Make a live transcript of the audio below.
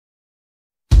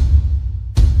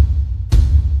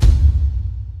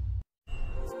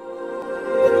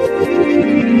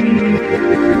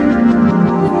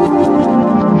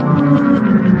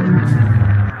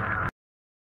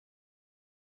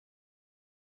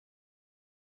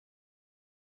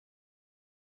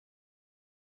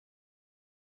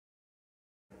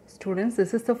Students,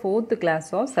 this is the fourth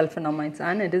class of sulfonamides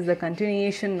and it is the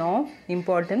continuation of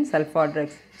important sulfur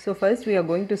drugs. So first we are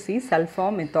going to see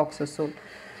sulfamethoxazole.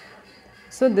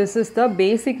 So this is the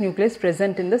basic nucleus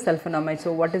present in the sulfonamide.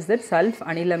 So what is that?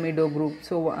 Sulfanilamide group.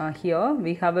 So here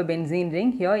we have a benzene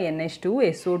ring, here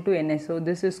NH2, SO2, NH. So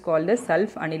this is called as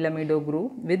sulfanilamide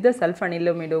group. With the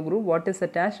sulfanilamide group, what is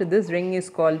attached? This ring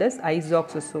is called as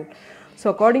isoxazole. So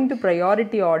according to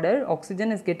priority order,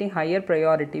 oxygen is getting higher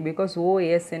priority because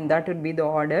OASN, that would be the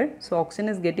order. So oxygen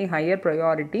is getting higher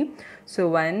priority. So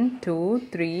 1, 2,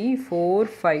 3, 4,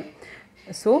 5.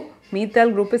 So methyl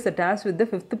group is attached with the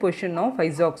fifth position of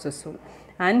isoxazole.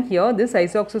 And here this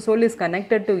isoxazole is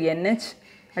connected to NH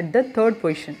at the third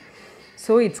position.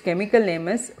 So its chemical name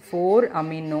is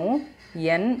 4-amino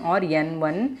N or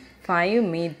N1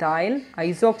 5-methyl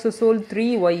isoxazole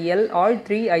 3-YL or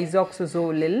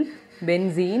 3-isoxazolil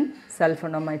benzene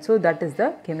sulfonamide. So that is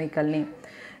the chemical name.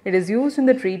 It is used in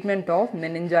the treatment of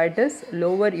meningitis,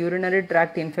 lower urinary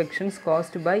tract infections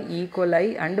caused by E.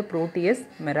 coli and Proteus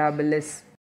mirabilis.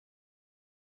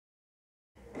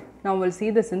 Now we will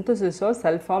see the synthesis of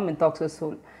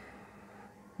sulfamethoxazole.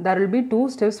 There will be two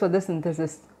steps for the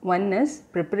synthesis. One is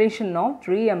preparation of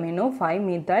 3-amino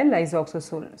 5-methyl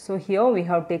isoxazole. So here we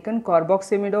have taken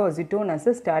carboxymidoacetone as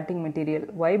a starting material.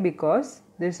 Why? Because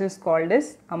this is called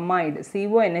as amide.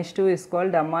 CONH2 is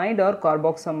called amide or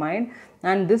carboxamide,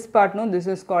 and this part, no, this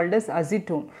is called as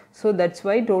acetone. So that's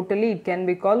why totally it can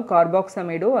be called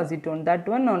carboxymidoacetone. That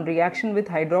one on reaction with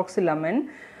hydroxylamine,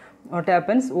 what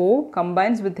happens? O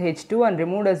combines with H2 and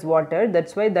removed as water.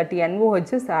 That's why that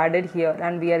NOH is added here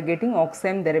and we are getting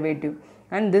oxime derivative.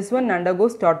 And this one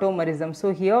undergoes tautomerism.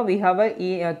 So here we have a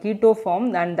keto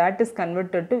form and that is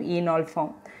converted to enol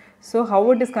form. So how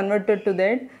it is converted to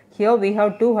that? Here we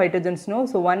have two hydrogens, no?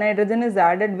 So one hydrogen is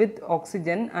added with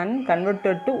oxygen and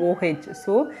converted to OH.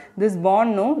 So this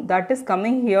bond, no, that is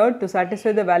coming here to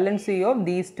satisfy the valency of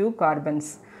these two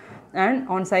carbons. And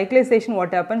on cyclization,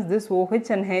 what happens? This OH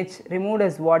and H removed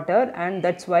as water, and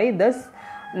that's why this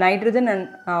nitrogen and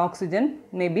oxygen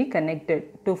may be connected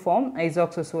to form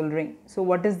isoxazole ring. So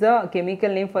what is the chemical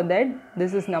name for that?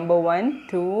 This is number 1,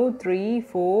 2, 3,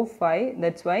 4, 5.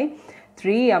 That's why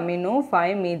 3-amino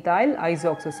 5-methyl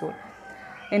isoxazole.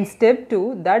 In step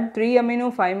 2, that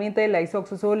 3-amino 5-methyl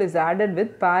isoxazole is added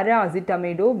with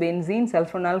para-acetamido benzene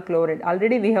sulfonyl chloride.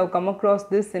 Already we have come across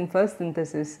this in first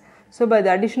synthesis. So by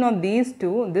the addition of these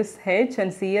two, this H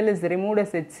and Cl is removed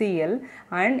as HCl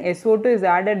and SO2 is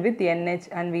added with NH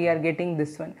and we are getting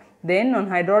this one. Then on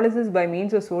hydrolysis by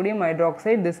means of sodium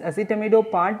hydroxide, this acetamido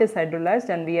part is hydrolyzed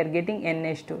and we are getting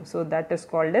NH2. So that is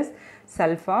called as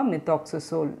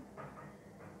sulfamethoxazole.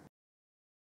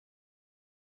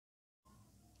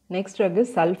 Next drug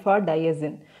is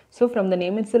sulfadiazine. So from the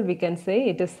name itself we can say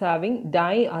it is having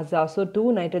diaza. So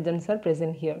two nitrogens are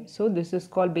present here. So this is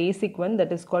called basic one,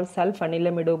 that is called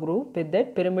sulfanilamide group. With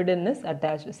that pyrimidine is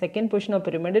attached. Second position of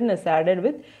pyrimidine is added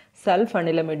with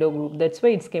sulfanilamide group. That's why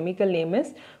its chemical name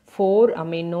is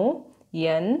 4-amino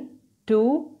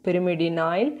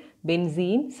N2-pyrimidinyle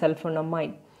benzene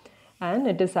sulfonamide. And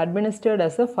it is administered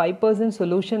as a 5%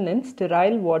 solution in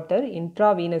sterile water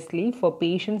intravenously for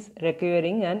patients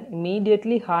requiring an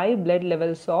immediately high blood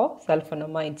levels of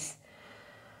sulfonamides.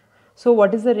 So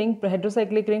what is the ring,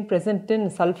 heterocyclic ring present in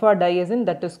sulfadiazine?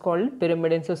 That is called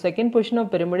pyrimidine. So second position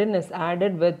of pyrimidine is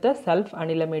added with the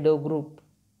sulfanilamide group.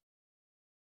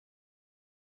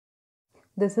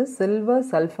 This is silver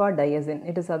sulfadiazine.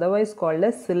 It is otherwise called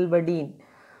as silvadine.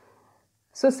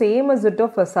 So same as that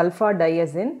of a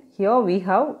sulfadiazine, here we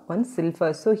have one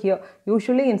sulfur. So here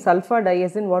usually in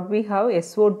sulfadiazine what we have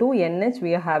SO2 NH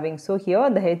we are having. So here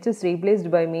the H is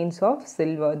replaced by means of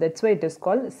silver. That's why it is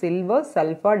called silver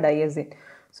sulfadiazine.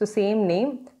 So same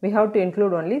name, we have to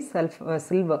include only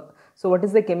silver. So what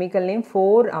is the chemical name?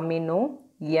 4-amino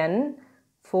N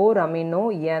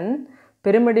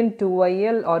pyrimidine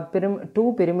 2YL or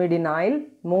 2-pyrimidinyle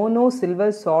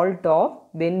monosilver salt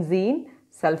of benzene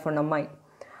sulfonamide.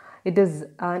 It is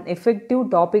an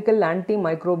effective topical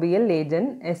antimicrobial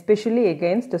agent, especially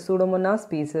against Pseudomonas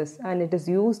species, and it is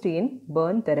used in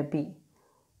burn therapy.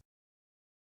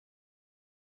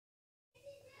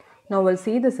 Now we will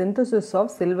see the synthesis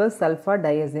of silver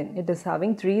sulfadiazine. It is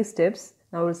having 3 steps.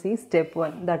 Now we will see step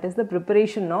 1, that is the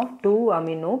preparation of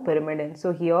 2-amino pyrimidine.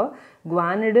 So here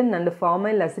guanidine and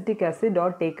formyl acetic acid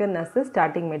are taken as the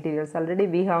starting materials. Already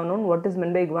we have known what is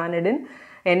meant by guanidine.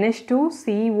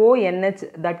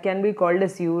 NH2CONH, that can be called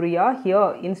as urea.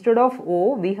 Here instead of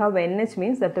O we have NH,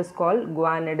 means that is called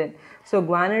guanidine. So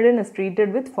guanidine is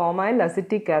treated with formyl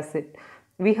acetic acid.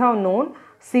 We have known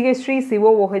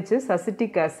CH3COOH is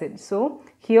acetic acid. So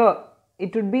here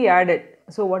it would be added.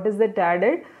 So what is that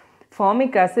added?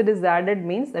 Formic acid is added,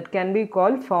 means that can be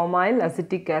called formyl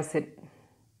acetic acid.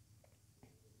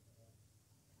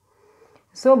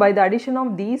 So by the addition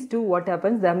of these two, what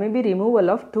happens? There may be removal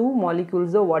of two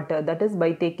molecules of water, that is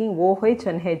by taking OH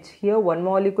and H. Here one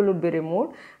molecule would be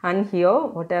removed, and here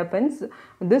what happens?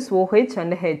 This OH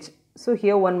and H. So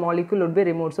here one molecule would be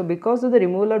removed. So because of the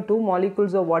removal of two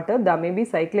molecules of water, there may be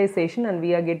cyclization, and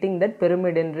we are getting that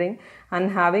pyrimidine ring, and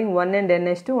having one end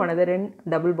NH2, another end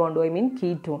double bond, I mean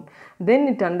ketone. Then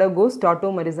it undergoes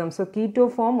tautomerism. So keto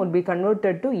form would be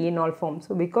converted to enol form.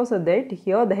 So because of that,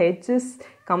 here the H is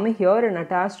coming here and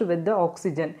attached with the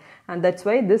oxygen, and that's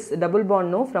why this double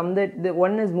bond, no, from the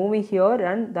one is moving here,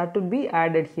 and that would be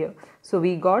added here. So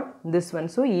we got this one.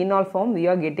 So enol form we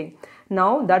are getting.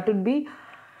 Now that would be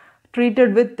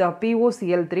treated with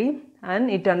POCl3,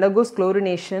 and it undergoes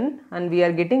chlorination, and we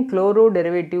are getting chloro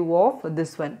derivative of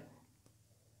this one.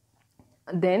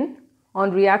 Then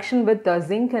on reaction with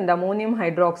zinc and ammonium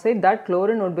hydroxide, that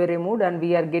chlorine would be removed, and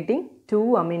we are getting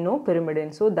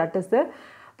 2-aminopyrimidine. So that is the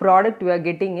product we are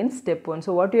getting in step 1.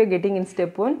 So what we are getting in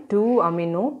step 1?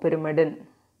 2-aminopyrimidine.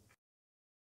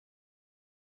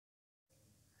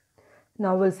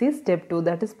 Now we'll see step 2,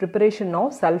 that is preparation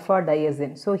of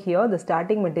sulfadiazine. So here the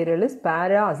starting material is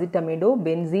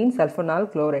para-acetamidobenzene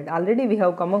sulfonyl chloride. Already we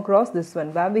have come across this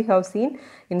one, where we have seen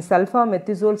in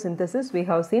sulfamethazole synthesis we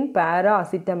have seen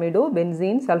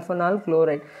para-acetamidobenzene sulfonyl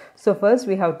chloride. So first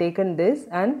we have taken this,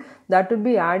 and that would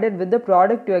be added with the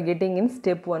product you are getting in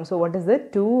step 1. So what is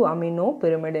it?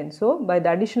 2-aminopyrimidine. So by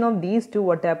the addition of these two,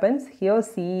 what happens? Here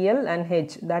Cl and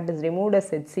H, that is removed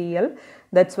as HCl.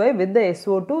 That's why with the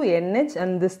SO2, NH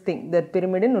and this thing, that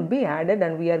pyrimidine would be added,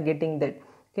 and we are getting that.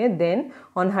 Okay, then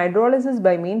on hydrolysis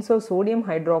by means of sodium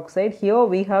hydroxide, here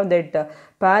we have that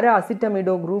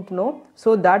para-acetamido group, no,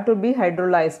 so that would be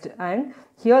hydrolyzed, and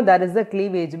here there is a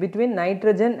cleavage between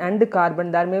nitrogen and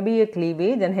carbon. There may be a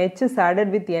cleavage, and H is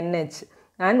added with NH,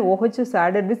 and OH is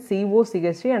added with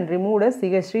COCH3 and removed as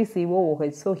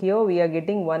CH3COOH. So here we are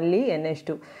getting only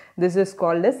NH2. This is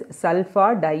called as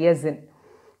sulfadiazine.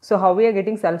 So how we are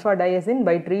getting sulfadiazine?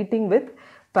 By treating with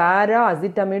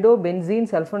para-acetamidobenzene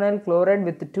sulfonyl chloride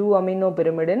with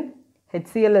 2-aminopyrimidine.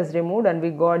 HCl is removed, and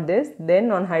we got this.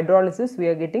 Then on hydrolysis we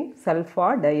are getting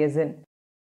sulfadiazine.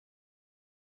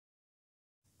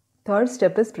 Third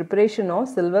step is preparation of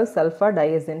silver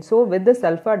sulfadiazine. So with the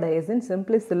sulfadiazine,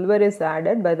 simply silver is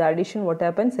added. By the addition, what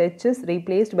happens? H is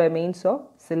replaced by means of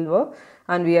silver,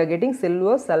 and we are getting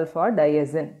silver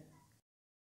sulfadiazine.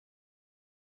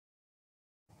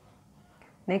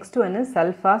 Next one is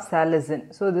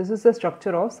sulfasalazine. So this is the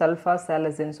structure of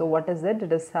sulfasalazine. So what is it?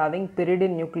 It is having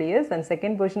pyridine nucleus, and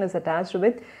second position is attached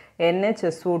with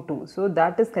NHSO2. So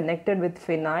that is connected with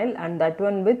phenyl, and that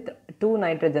one with two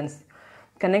nitrogens,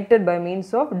 connected by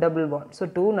means of double bond. So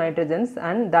two nitrogens,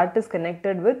 and that is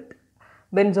connected with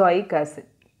benzoic acid,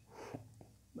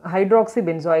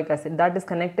 hydroxybenzoic acid, that is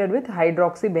connected with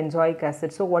hydroxybenzoic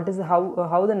acid. So what is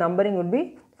how the numbering would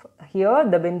be? Here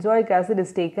the benzoic acid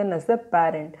is taken as the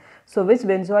parent. So which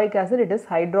benzoic acid? It is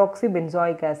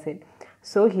hydroxybenzoic acid.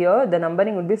 So here the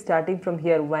numbering would be starting from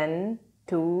here 1,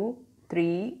 2,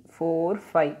 3, 4,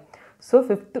 5. So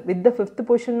with the fifth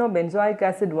position of benzoic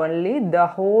acid only, the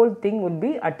whole thing would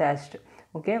be attached.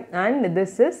 Okay, and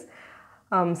this is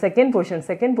second position.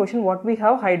 Second position, what we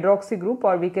have? Hydroxy group,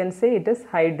 or we can say it is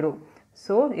hydro.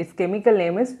 So its chemical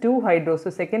name is 2-hydro. So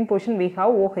second position we have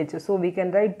OH. So we can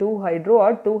write 2-hydro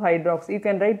or 2-hydroxy. You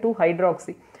can write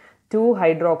 2-hydroxy.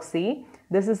 2-hydroxy.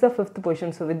 This is the fifth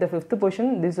position. So with the fifth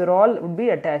position, these are all would be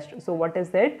attached. So what is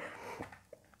that?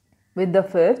 With the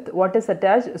fifth, what is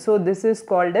attached? So this is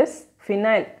called as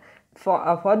phenyl.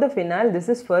 For the phenyl, this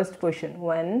is first position.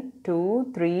 1,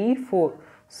 2, 3, 4.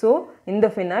 So in the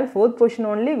phenyl, fourth position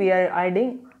only we are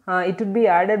adding. It would be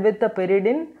added with the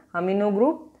pyridine amino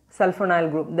group, sulfonyl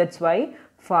group. That's why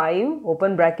 5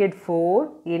 open bracket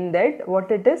 4, in that what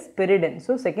it is? Pyridine.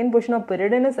 So second position of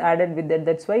pyridine is added with that.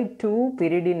 That's why 2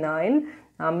 pyridinyl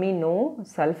amino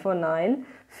sulfonyl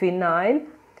phenyl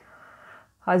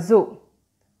azo,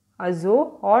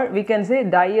 or we can say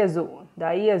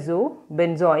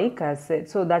diazobenzoic acid.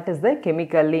 So that is the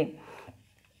chemical name.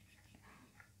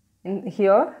 In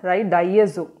here write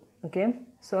diazo. Okay.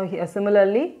 So here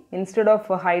similarly, instead of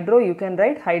hydro you can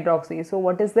write hydroxy. So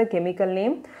what is the chemical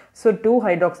name? So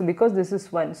 2-hydroxy, because this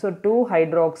is 1. So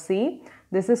 2-hydroxy,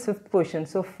 this is fifth position.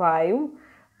 So 5.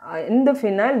 In the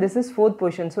phenyl, this is fourth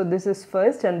position. So this is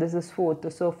first and this is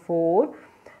fourth. So 4,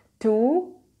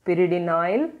 2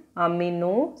 pyridinyl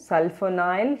amino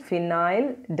sulfonyl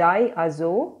phenyl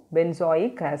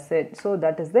diazobenzoic acid. So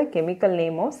that is the chemical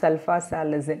name of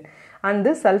sulfasalazine. And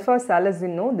this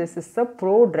sulfasalazine, no, this is a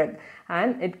prodrug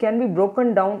and it can be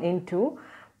broken down into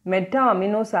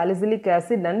meta-aminosalicylic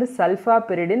acid and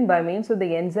sulfapyridine by means of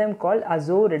the enzyme called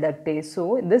azoreductase.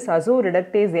 So this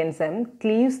azoreductase enzyme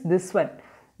cleaves this one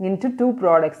into two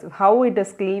products. How it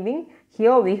is cleaving?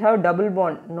 Here we have double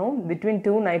bond, no, between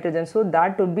two nitrogens, so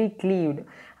that would be cleaved,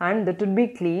 and that would be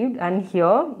cleaved, and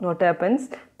here what happens,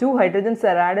 two hydrogens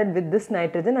are added with this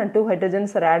nitrogen and two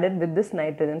hydrogens are added with this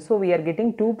nitrogen, so we are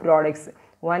getting two products.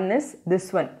 One is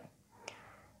this one,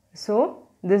 so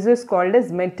this is called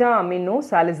as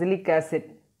meta-aminosalicylic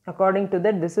acid. According to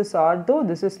that, this is ortho,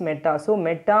 this is meta, so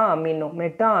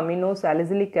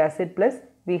meta-aminosalicylic acid plus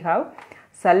we have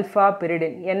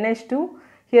sulfapyridine, NH2,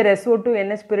 here SO2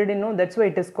 NH pyridine, no, that's why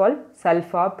it is called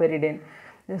sulfapyridine.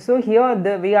 So here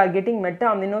we are getting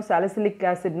meta-aminosalicylic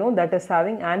acid, no, that is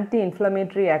having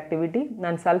anti-inflammatory activity,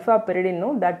 and sulfapyridine,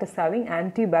 no, that is having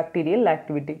antibacterial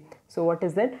activity. So what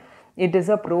is that? It is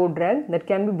a prodrug that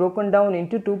can be broken down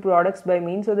into two products by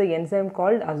means of the enzyme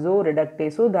called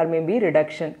azoreductase. So there may be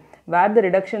reduction, where the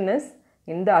reduction is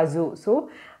in the azo. So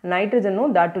nitrogen,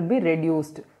 no, that would be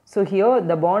reduced. So here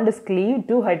the bond is cleaved,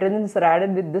 two hydrogens are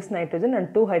added with this nitrogen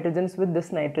and two hydrogens with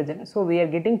this nitrogen. So we are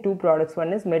getting two products,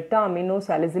 one is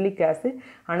meta-aminosalicylic acid,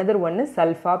 another one is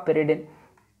sulfapyridine.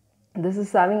 This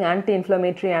is having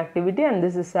anti-inflammatory activity and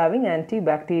this is having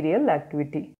antibacterial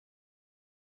activity.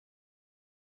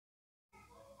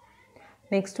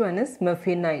 Next one is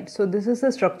Mefenide. So this is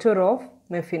the structure of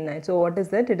Mefenide. So what is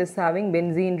that? It is having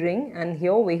benzene ring and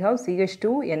here we have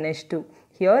CH2NH2,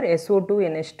 here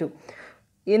SO2NH2.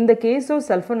 In the case of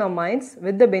sulfonamides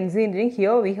with the benzene ring,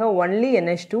 here we have only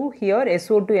NH2, here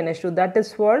SO2NH2, that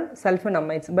is for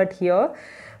sulfonamides, but here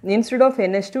instead of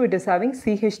NH2 it is having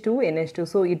CH2NH2,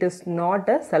 so it is not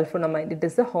a sulfonamide, it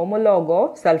is a homologue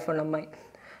of sulfonamide.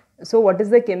 So what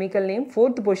is the chemical name?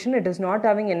 Fourth position, it is not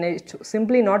having NH2,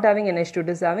 simply not having NH2, it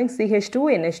is having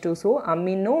CH2NH2, so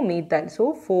aminomethyl,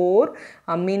 so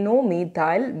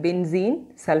 4-aminomethyl benzene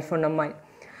sulfonamide.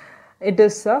 It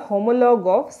is a homologue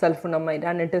of sulfonamide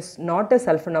and it is not a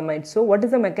sulfonamide. So what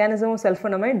is the mechanism of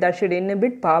sulfonamide? That should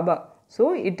inhibit PABA.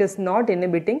 So it is not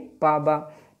inhibiting PABA.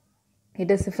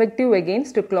 It is effective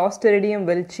against Clostridium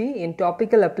welchii in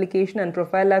topical application and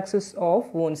prophylaxis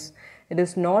of wounds. It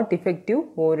is not effective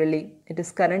orally. It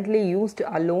is currently used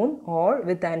alone or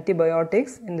with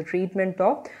antibiotics in the treatment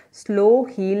of slow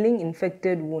healing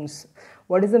infected wounds.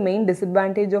 What is the main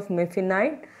disadvantage of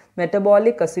Mefenide?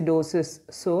 Metabolic acidosis.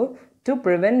 So to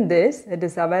prevent this, it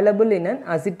is available in an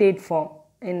acetate form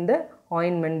in the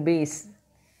ointment base,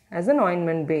 as an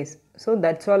ointment base. So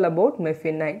that's all about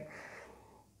Mefenide.